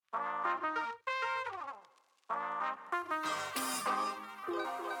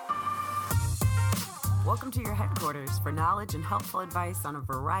Welcome to your headquarters for knowledge and helpful advice on a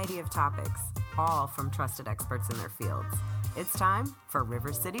variety of topics, all from trusted experts in their fields. It's time for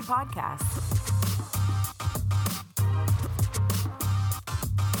River City Podcast.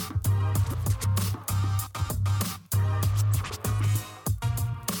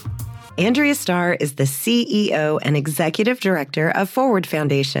 Andrea Starr is the CEO and Executive Director of Forward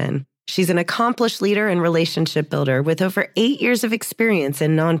Foundation. She's an accomplished leader and relationship builder with over 8 years of experience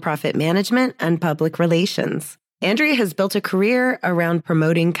in nonprofit management and public relations. Andrea has built a career around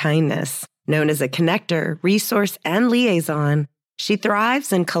promoting kindness. Known as a connector, resource, and liaison, she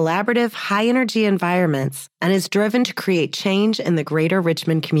thrives in collaborative, high-energy environments and is driven to create change in the greater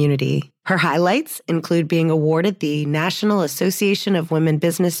Richmond community. Her highlights include being awarded the National Association of Women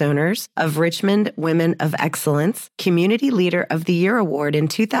Business Owners of Richmond Women of Excellence Community Leader of the Year Award in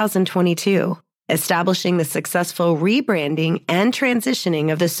 2022, establishing the successful rebranding and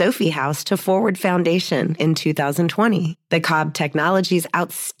transitioning of the Sophie House to Forward Foundation in 2020, the Cobb Technologies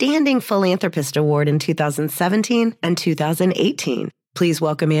Outstanding Philanthropist Award in 2017 and 2018. Please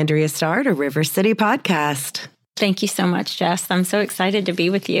welcome Andrea Starr to River City Podcast. Thank you so much, Jess. I'm so excited to be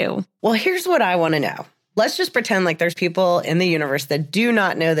with you. Well, here's what I want to know. Let's just pretend like there's people in the universe that do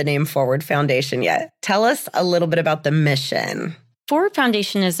not know the name Forward Foundation yet. Tell us a little bit about the mission. Forward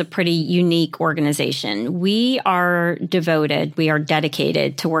Foundation is a pretty unique organization. We are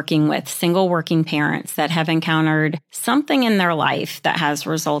dedicated to working with single working parents that have encountered something in their life that has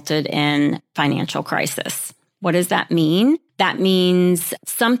resulted in financial crisis. What does that mean? That means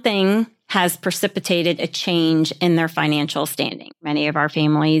something has precipitated a change in their financial standing. Many of our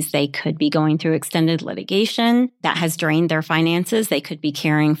families, they could be going through extended litigation that has drained their finances. They could be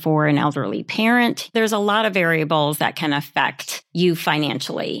caring for an elderly parent. There's a lot of variables that can affect you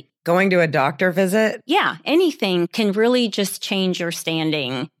financially. Going to a doctor visit? Yeah, anything can really just change your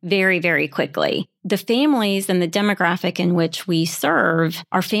standing very, very quickly. The families and the demographic in which we serve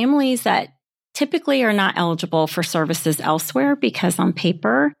are families that typically are not eligible for services elsewhere because on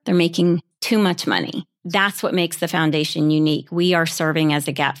paper, they're making too much money. That's what makes the foundation unique. We are serving as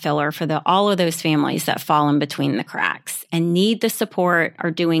a gap filler for all of those families that fall in between the cracks and need the support,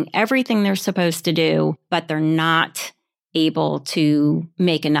 are doing everything they're supposed to do, but they're not able to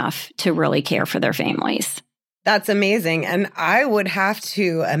make enough to really care for their families. That's amazing. And I would have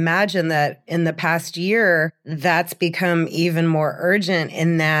to imagine that in the past year, that's become even more urgent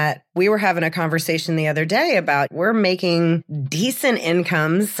in that we were having a conversation the other day about we're making decent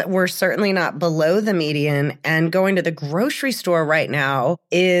incomes. We're certainly not below the median. And going to the grocery store right now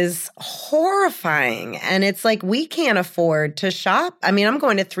is horrifying. And it's like we can't afford to shop. I mean, I'm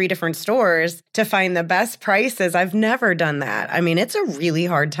going to 3 different stores to find the best prices. I've never done that. I mean, it's a really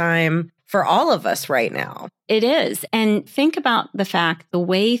hard time for all of us right now. It is. And think about the fact, the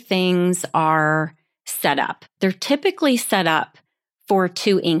way things are set up. They're typically set up for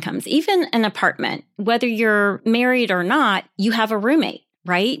 2 incomes. Even an apartment, whether you're married or not, you have a roommate,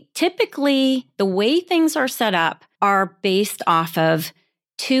 right? Typically, the way things are set up are based off of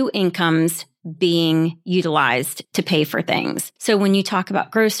 2 incomes being utilized to pay for things. So when you talk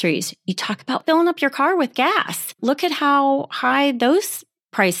about groceries, you talk about filling up your car with gas. Look at how high those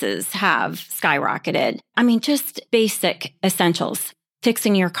prices have skyrocketed. I mean, just basic essentials,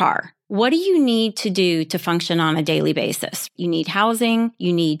 fixing your car. What do you need to do to function on a daily basis? You need housing,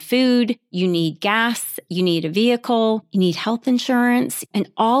 you need food, you need gas, you need a vehicle, you need health insurance, and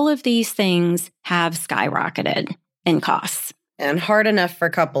all of these things have skyrocketed in costs. And hard enough for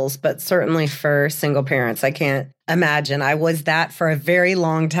couples, but certainly for single parents. I can't imagine. I was that for a very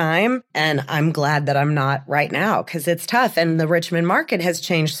long time, and I'm glad that I'm not right now because it's tough. And the Richmond market has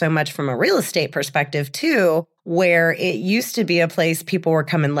changed so much from a real estate perspective too, where it used to be a place people were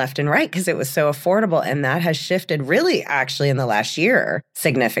coming left and right because it was so affordable. And that has shifted really actually in the last year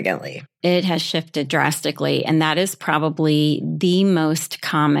significantly. It has shifted drastically. And that is probably the most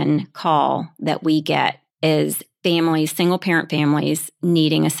common call that we get is families, single parent families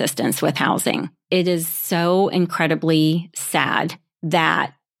needing assistance with housing. It is so incredibly sad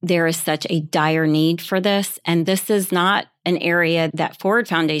that there is such a dire need for this. And this is not an area that Forward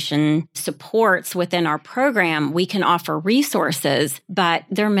Foundation supports within our program. We can offer resources, but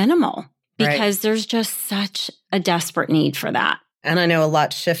they're minimal because there's just such a desperate need for that. And I know a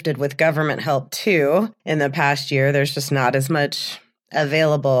lot shifted with government help too. In the past year, there's just not as much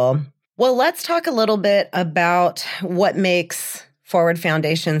available. Well, let's talk a little bit about what makes Forward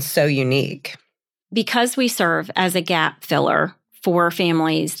Foundation so unique. Because we serve as a gap filler for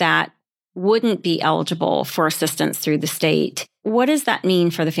families that wouldn't be eligible for assistance through the state, what does that mean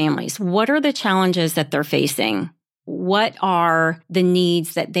for the families? What are the challenges that they're facing? What are the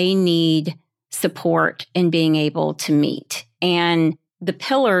needs that they need support in being able to meet. And the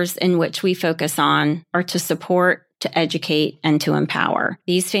pillars in which we focus on are to support, to educate, and to empower.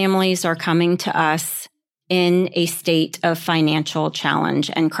 These families are coming to us in a state of financial challenge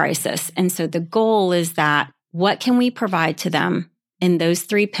and crisis. And so the goal is that what can we provide to them in those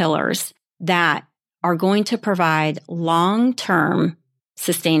three pillars that are going to provide long-term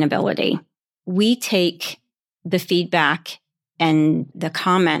sustainability? We take the feedback and the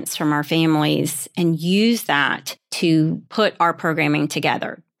comments from our families and use that to put our programming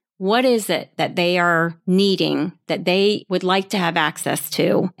together. What is it that they are needing, that they would like to have access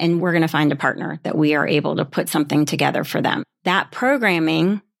to? And we're going to find a partner that we are able to put something together for them. That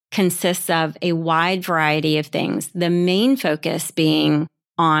programming consists of a wide variety of things, the main focus being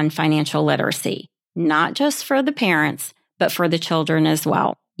on financial literacy, not just for the parents, but for the children as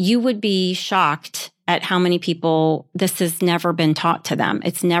well. You would be shocked at how many people this has never been taught to them.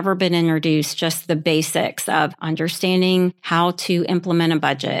 It's never been introduced, just the basics of understanding how to implement a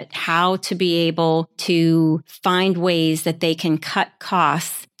budget, how to be able to find ways that they can cut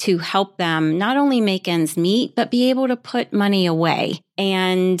costs to help them not only make ends meet, but be able to put money away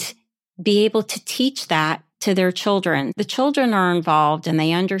and be able to teach that to their children. The children are involved and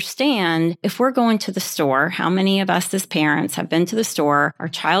they understand if we're going to the store, how many of us as parents have been to the store, our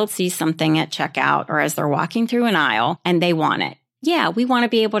child sees something at checkout or as they're walking through an aisle and they want it. Yeah, we want to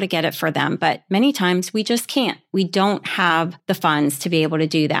be able to get it for them, but many times we just can't. We don't have the funds to be able to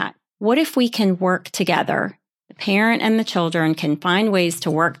do that. What if we can work together? The parent and the children can find ways to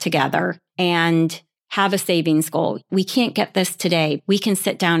work together and have a savings goal. We can't get this today. We can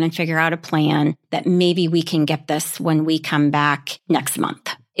sit down and figure out a plan that maybe we can get this when we come back next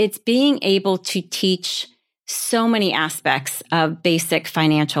month. It's being able to teach so many aspects of basic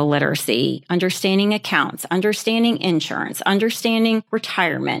financial literacy, understanding accounts, understanding insurance, understanding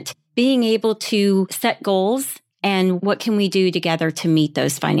retirement, being able to set goals and what can we do together to meet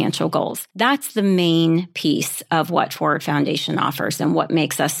those financial goals. That's the main piece of what Forward Foundation offers and what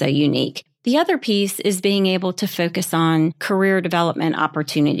makes us so unique. The other piece is being able to focus on career development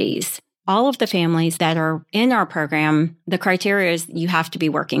opportunities. All of the families that are in our program, the criteria is you have to be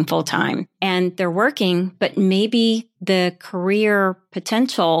working full-time. And they're working, but maybe the career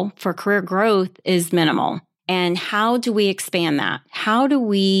potential for career growth is minimal. And how do we expand that? How do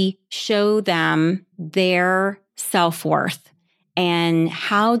we show them their self-worth? And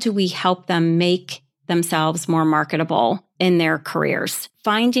how do we help them make themselves more marketable in their careers?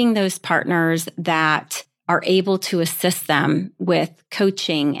 Finding those partners that are able to assist them with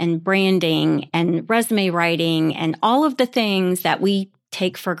coaching and branding and resume writing and all of the things that we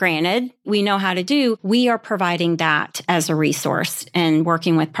take for granted we know how to do, we are providing that as a resource and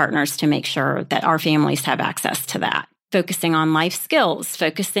working with partners to make sure that our families have access to that. Focusing on life skills,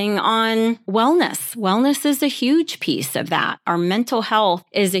 focusing on wellness. Wellness is a huge piece of that. Our mental health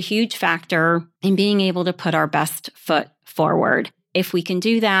is a huge factor in being able to put our best foot forward. If we can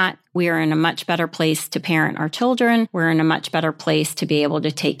do that, we are in a much better place to parent our children. We're in a much better place to be able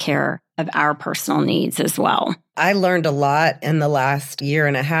to take care of our personal needs as well. I learned a lot in the last year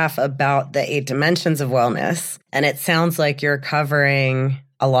and a half about the 8 dimensions of wellness, and it sounds like you're covering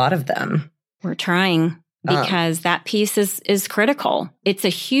a lot of them. We're trying because that piece is critical. It's a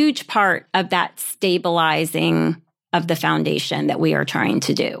huge part of that stabilizing of the foundation that we are trying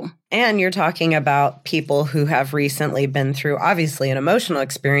to do. And you're talking about people who have recently been through, obviously, an emotional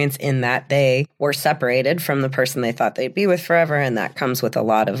experience in that they were separated from the person they thought they'd be with forever. And that comes with a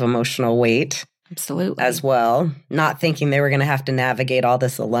lot of emotional weight. Absolutely. As well, not thinking they were going to have to navigate all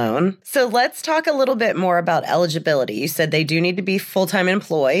this alone. So let's talk a little bit more about eligibility. You said they do need to be full-time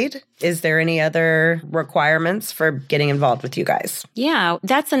employed. Is there any other requirements for getting involved with you guys? Yeah,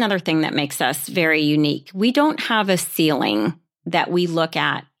 that's another thing that makes us very unique. We don't have a ceiling that we look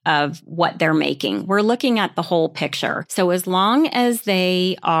at of what they're making. We're looking at the whole picture. So as long as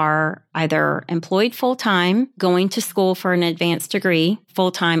they are either employed full-time, going to school for an advanced degree,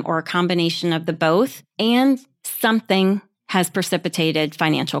 full-time, or a combination of the both, and something has precipitated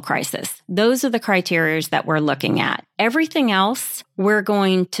financial crisis. Those are the criteria that we're looking at. Everything else, we're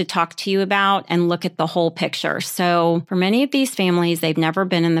going to talk to you about and look at the whole picture. So for many of these families, they've never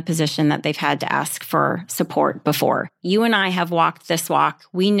been in the position that they've had to ask for support before. You and I have walked this walk.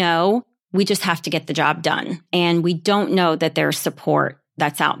 We know we just have to get the job done. And we don't know that there's support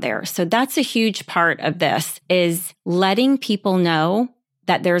that's out there. So that's a huge part of this, is letting people know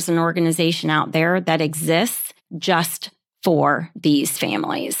that there's an organization out there that exists just for these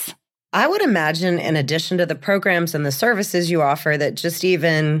families. I would imagine, in addition to the programs and the services you offer, that just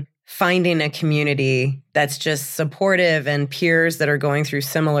even finding a community that's just supportive and peers that are going through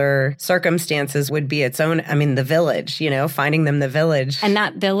similar circumstances would be its own, the village, finding them the village. And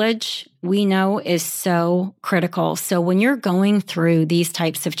that village, we know, is so critical. So when you're going through these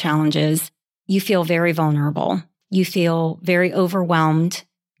types of challenges, you feel very vulnerable. You feel very overwhelmed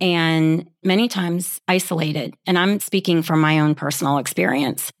and many times isolated. And I'm speaking from my own personal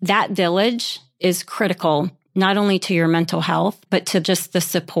experience. That village is critical, not only to your mental health, but to just the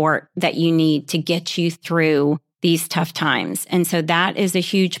support that you need to get you through these tough times. And so that is a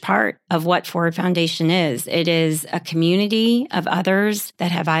huge part of what Forward Foundation is. It is a community of others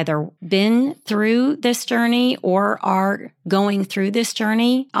that have either been through this journey or are going through this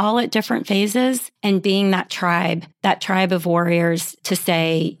journey, all at different phases, and being that tribe of warriors to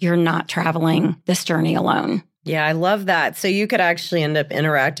say, you're not traveling this journey alone. Yeah, I love that. So you could actually end up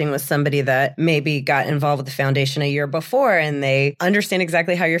interacting with somebody that maybe got involved with the foundation a year before and they understand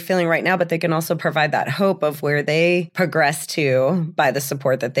exactly how you're feeling right now, but they can also provide that hope of where they progress to by the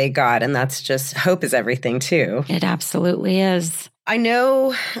support that they got. And that's just, hope is everything too. It absolutely is. I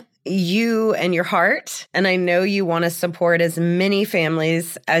know you and your heart, and I know you want to support as many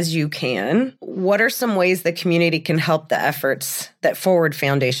families as you can. What are some ways the community can help the efforts that Forward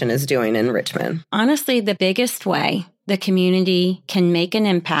Foundation is doing in Richmond? Honestly, the biggest way the community can make an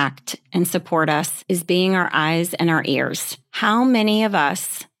impact and support us is being our eyes and our ears. How many of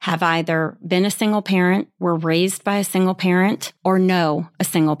us have either been a single parent, were raised by a single parent, or know a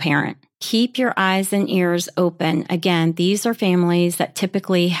single parent? Keep your eyes and ears open. Again, these are families that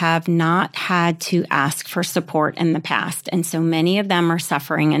typically have not had to ask for support in the past, and so many of them are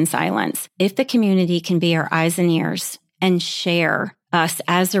suffering in silence. If the community can be our eyes and ears and share us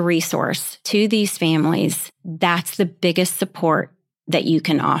as a resource to these families, that's the biggest support that you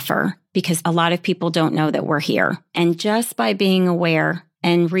can offer, because a lot of people don't know that we're here. And just by being aware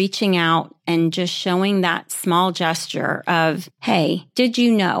and reaching out and just showing that small gesture of, hey, did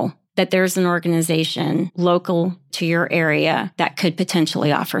you know that there's an organization local to your area that could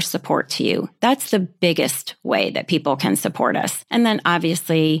potentially offer support to you? That's the biggest way that people can support us. And then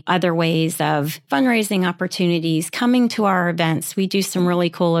obviously other ways of fundraising opportunities, coming to our events. We do some really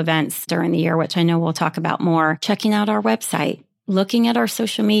cool events during the year, which I know we'll talk about more. Checking out our website, looking at our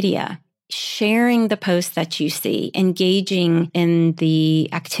social media, sharing the posts that you see, engaging in the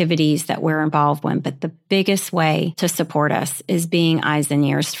activities that we're involved in. But the biggest way to support us is being eyes and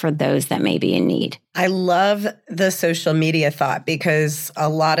ears for those that may be in need. I love the social media thought, because a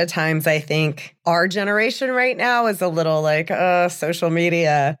lot of times I think our generation right now is a little like, social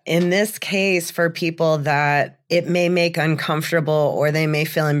media. In this case, for people that it may make uncomfortable or they may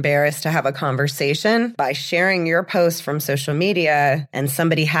feel embarrassed to have a conversation, by sharing your post from social media and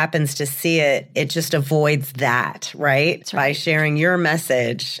somebody happens to see it, it just avoids that, right? That's right. By sharing your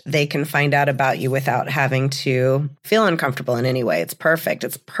message, they can find out about you without having to feel uncomfortable in any way. It's perfect.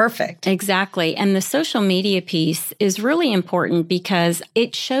 It's perfect. Exactly. And the social media piece is really important because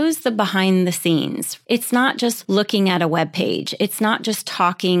it shows the behind the scenes. It's not just looking at a web page. It's not just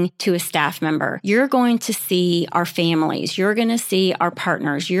talking to a staff member. You're going to see our families. You're going to see our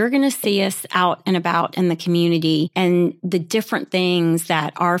partners. You're going to see us out and about in the community and the different things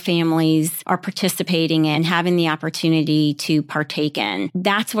that our families are participating in, having the opportunity to partake in.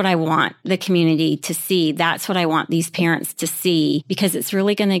 That's what I want the community to see. That's what I want these parents to see, because it's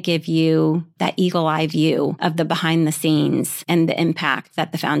really going to give you that eagle eye view of the behind the scenes and the impact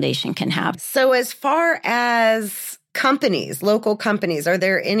that the foundation can have. So as far as companies, local companies, are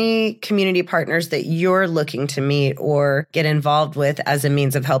there any community partners that you're looking to meet or get involved with as a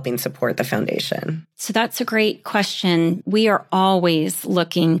means of helping support the foundation? So that's a great question. We are always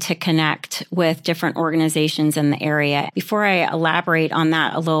looking to connect with different organizations in the area. Before I elaborate on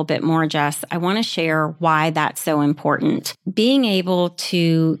that a little bit more, Jess, I want to share why that's so important. Being able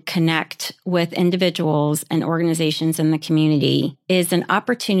to connect with individuals and organizations in the community is an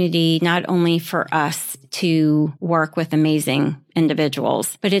opportunity not only for us to work with amazing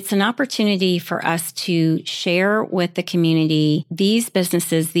individuals, but it's an opportunity for us to share with the community these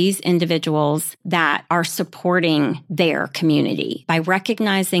businesses, these individuals that are supporting their community. By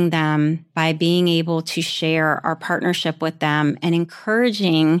recognizing them, by being able to share our partnership with them and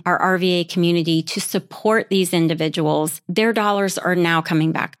encouraging our RVA community to support these individuals, their dollars are now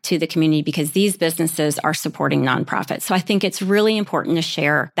coming back to the community because these businesses are supporting nonprofits. So I think it's really important to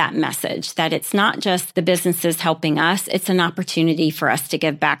share that message, that it's not just the businesses helping us, it's an opportunity for us to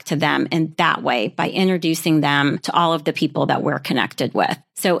give back to them in that way by introducing them to all of the people that we're connected with.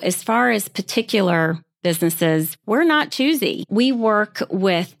 So as far as particular businesses, we're not choosy. We work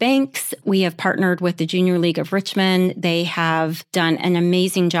with banks. We have partnered with the Junior League of Richmond. They have done an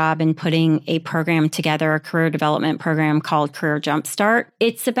amazing job in putting a program together, a career development program called Career Jumpstart.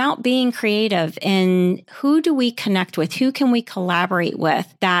 It's about being creative in who do we connect with? Who can we collaborate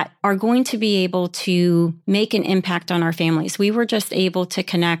with that are going to be able to make an impact on our families? We were just able to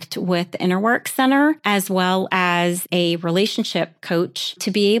connect with InnerWork Center as well as a relationship coach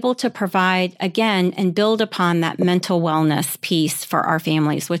to be able to provide, again, and build upon that mental wellness piece for our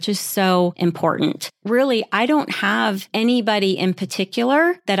families, which is so important. Really, I don't have anybody in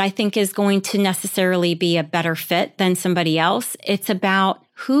particular that I think is going to necessarily be a better fit than somebody else. It's about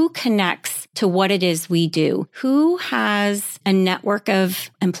who connects to what it is we do, who has a network of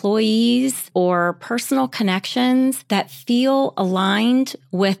employees or personal connections that feel aligned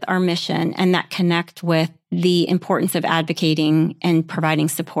with our mission and that connect with the importance of advocating and providing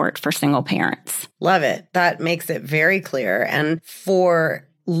support for single parents. Love it. That makes it very clear. And for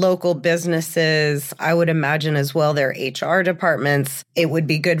local businesses, I would imagine as well, their HR departments, it would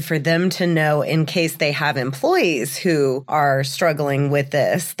be good for them to know in case they have employees who are struggling with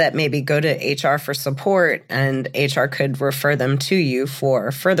this, that maybe go to HR for support and HR could refer them to you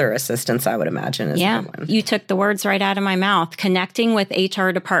for further assistance, I would imagine. Yeah, you took the words right out of my mouth. Connecting with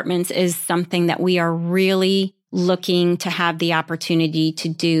HR departments is something that we are really looking to have the opportunity to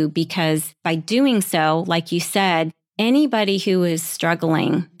do, because by doing so, like you said, anybody who is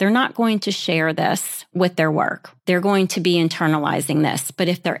struggling, they're not going to share this with their work. They're going to be internalizing this. But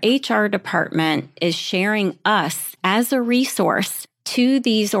if their HR department is sharing us as a resource to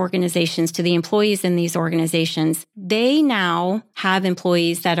these organizations, to the employees in these organizations, they now have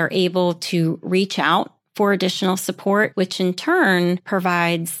employees that are able to reach out for additional support, which in turn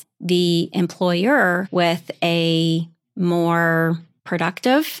provides the employer with a more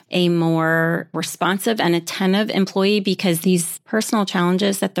productive, a more responsive and attentive employee, because these personal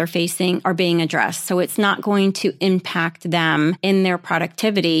challenges that they're facing are being addressed. So it's not going to impact them in their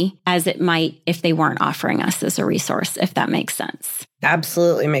productivity as it might if they weren't offering us as a resource, if that makes sense.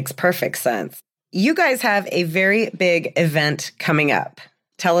 Absolutely makes perfect sense. You guys have a very big event coming up.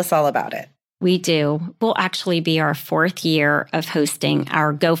 Tell us all about it. We do. We'll actually be our 4th year of hosting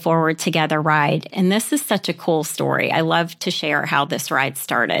our Go Forward Together ride. And this is such a cool story. I love to share how this ride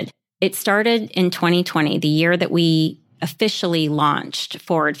started. It started in 2020, the year that we officially launched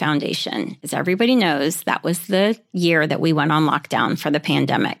Forward Foundation. As everybody knows, that was the year that we went on lockdown for the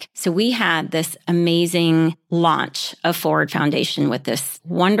pandemic. So we had this amazing launch of Forward Foundation with this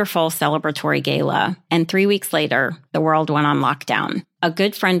wonderful celebratory gala. And 3 weeks later, the world went on lockdown. A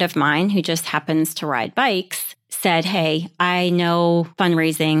good friend of mine who just happens to ride bikes said, hey, I know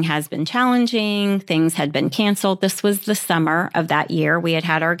fundraising has been challenging. Things had been canceled. This was the summer of that year. We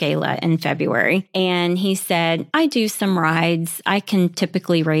had our gala in February. And he said, I do some rides. I can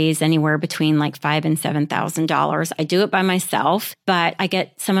typically raise anywhere between like $5,000 and $7,000. I do it by myself, but I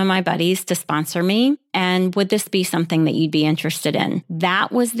get some of my buddies to sponsor me. And would this be something that you'd be interested in?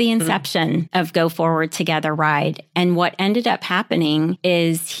 That was the inception of Go Forward Together ride. And what ended up happening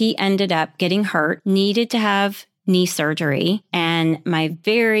is he ended up getting hurt, needed to have knee surgery. And my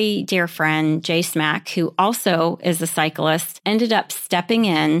very dear friend, Jay Smack, who also is a cyclist, ended up stepping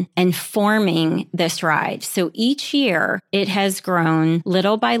in and forming this ride. So each year it has grown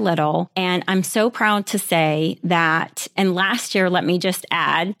little by little. And I'm so proud to say that, and last year, let me just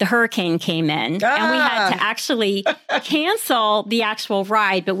add, the hurricane came in and we had to actually cancel the actual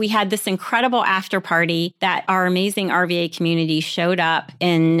ride, but we had this incredible after party that our amazing RVA community showed up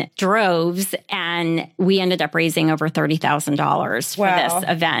in droves, and we ended up raising over $30,000 for this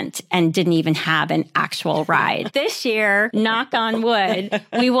event and didn't even have an actual ride. This year, knock on wood,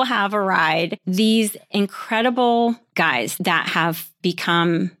 we will have a ride. These incredible guys that have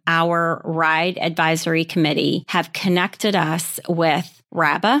become our ride advisory committee have connected us with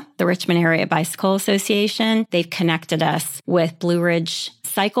RABA, the Richmond Area Bicycle Association. They've connected us with Blue Ridge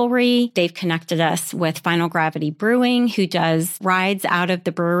Cyclery. They've connected us with Final Gravity Brewing, who does rides out of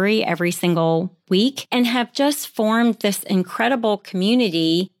the brewery every single week, and have just formed this incredible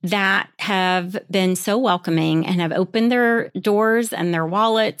community that have been so welcoming and have opened their doors and their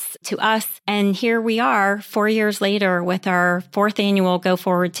wallets to us. And here we are 4 years later with our 4th annual Go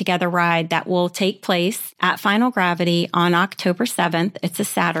Forward Together ride that will take place at Final Gravity on October 7th. It's a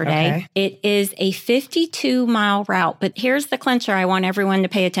Saturday. Okay. It is a 52-mile route, but here's the clincher I want everyone to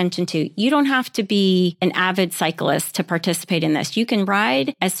pay attention to. You don't have to be an avid cyclist to participate in this. You can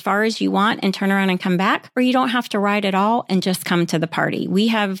ride as far as you want and turn around around and come back, or you don't have to ride at all and just come to the party. We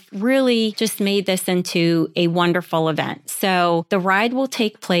have really just made this into a wonderful event. So the ride will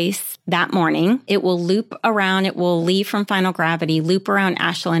take place that morning. It will loop around. It will leave from Final Gravity, loop around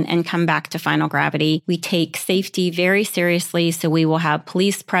Ashland, and come back to Final Gravity. We take safety very seriously. So we will have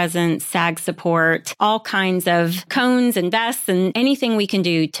police presence, SAG support, all kinds of cones and vests and anything we can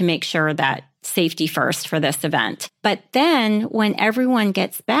do to make sure that safety first for this event. But then when everyone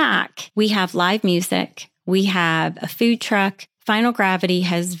gets back, we have live music. We have a food truck. Final Gravity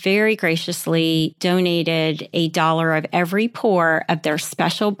has very graciously donated $1 of every pour of their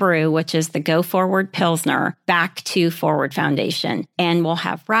special brew, which is the Go Forward Pilsner, back to Forward Foundation. And we'll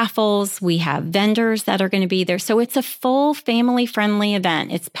have raffles. We have vendors that are going to be there. So it's a full family-friendly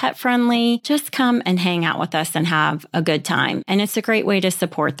event. It's pet-friendly. Just come and hang out with us and have a good time. And it's a great way to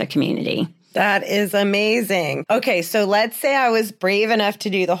support the community. That is amazing. Okay, so let's say I was brave enough to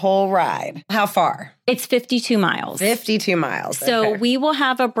do the whole ride. How far? It's 52 miles. 52 miles. So okay. We will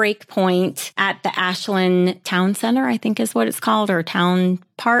have a break point at the Ashland Town Center, I think is what it's called, or Town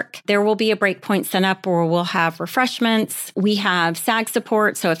Park. There will be a break point set up where we'll have refreshments. We have SAG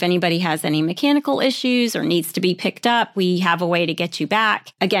support. So if anybody has any mechanical issues or needs to be picked up, we have a way to get you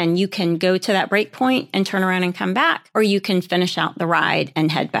back. Again, you can go to that break point and turn around and come back, or you can finish out the ride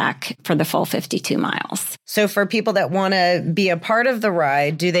and head back for the full 52 miles. So for people that want to be a part of the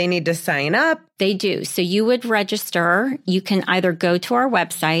ride, do they need to sign up? They do. So you would register. You can either go to our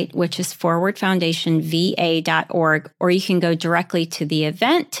website, which is forwardfoundationva.org, or you can go directly to the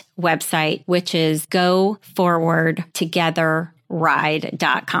event website, which is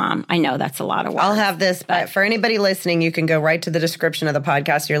goforwardtogetherride.com. I know that's a lot of words. I'll have this, but for anybody listening, you can go right to the description of the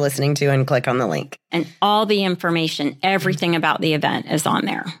podcast you're listening to and click on the link. And all the information, everything about the event is on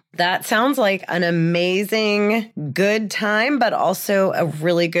there. That sounds like an amazing, good time, but also a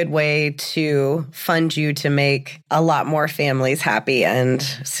really good way to fund you to make a lot more families happy and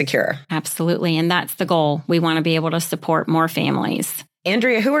secure. Absolutely. And that's the goal. We want to be able to support more families.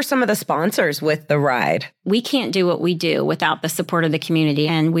 Andrea, who are some of the sponsors with the ride? We can't do what we do without the support of the community.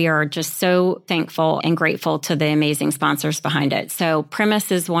 And we are just so thankful and grateful to the amazing sponsors behind it. So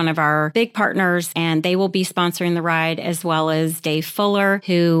Premise is one of our big partners, and they will be sponsoring the ride, as well as Dave Fuller,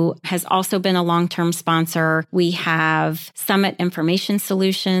 who has also been a long-term sponsor. We have Summit Information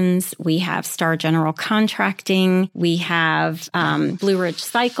Solutions. We have Star General Contracting. We have Blue Ridge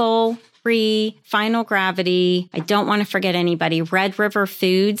Cycle, Free, Final Gravity. I don't want to forget anybody. Red River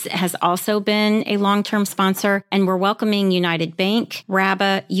Foods has also been a long-term sponsor, and we're welcoming United Bank,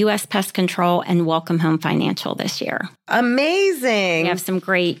 RABA, U.S. Pest Control, and Welcome Home Financial this year. Amazing. We have some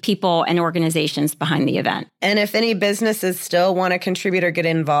great people and organizations behind the event. And if any businesses still want to contribute or get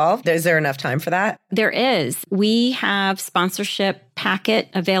involved, is there enough time for that? There is. We have sponsorship packet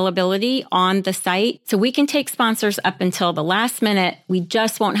availability on the site. So we can take sponsors up until the last minute. We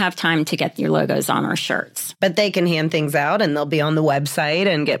just won't have time to get your logos on our shirts. But they can hand things out and they'll be on the website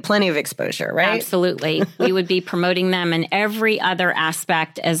and get plenty of exposure, right? Absolutely. We would be promoting them in every other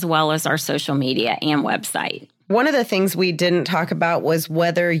aspect, as well as our social media and website. One of the things we didn't talk about was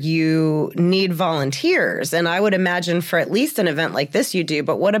whether you need volunteers. And I would imagine for at least an event like this you do,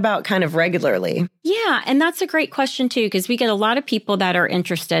 but what about kind of regularly? Yeah, and that's a great question too, because we get a lot of people that are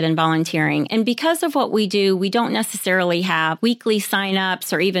interested in volunteering. And because of what we do, we don't necessarily have weekly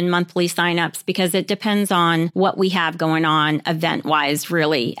signups or even monthly signups, because it depends on what we have going on event-wise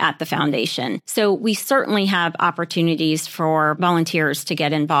really at the foundation. So we certainly have opportunities for volunteers to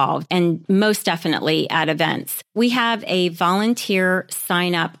get involved, and most definitely at events. We have a volunteer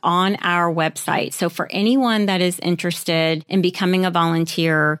sign up on our website. So for anyone that is interested in becoming a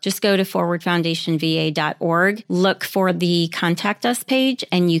volunteer, just go to forwardfoundationva.org, look for the contact us page,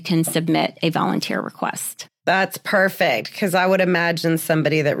 and you can submit a volunteer request. That's perfect, because I would imagine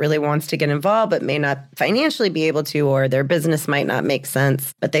somebody that really wants to get involved but may not financially be able to, or their business might not make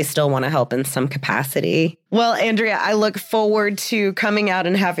sense, but they still want to help in some capacity. Well, Andrea, I look forward to coming out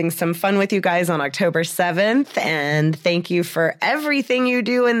and having some fun with you guys on October 7th. And thank you for everything you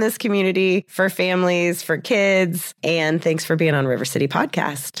do in this community for families, for kids. And thanks for being on River City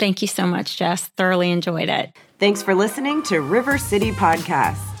Podcast. Thank you so much, Jess. Thoroughly enjoyed it. Thanks for listening to River City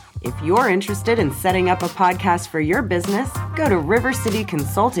Podcast. If you're interested in setting up a podcast for your business, go to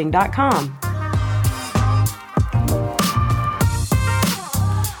rivercityconsulting.com.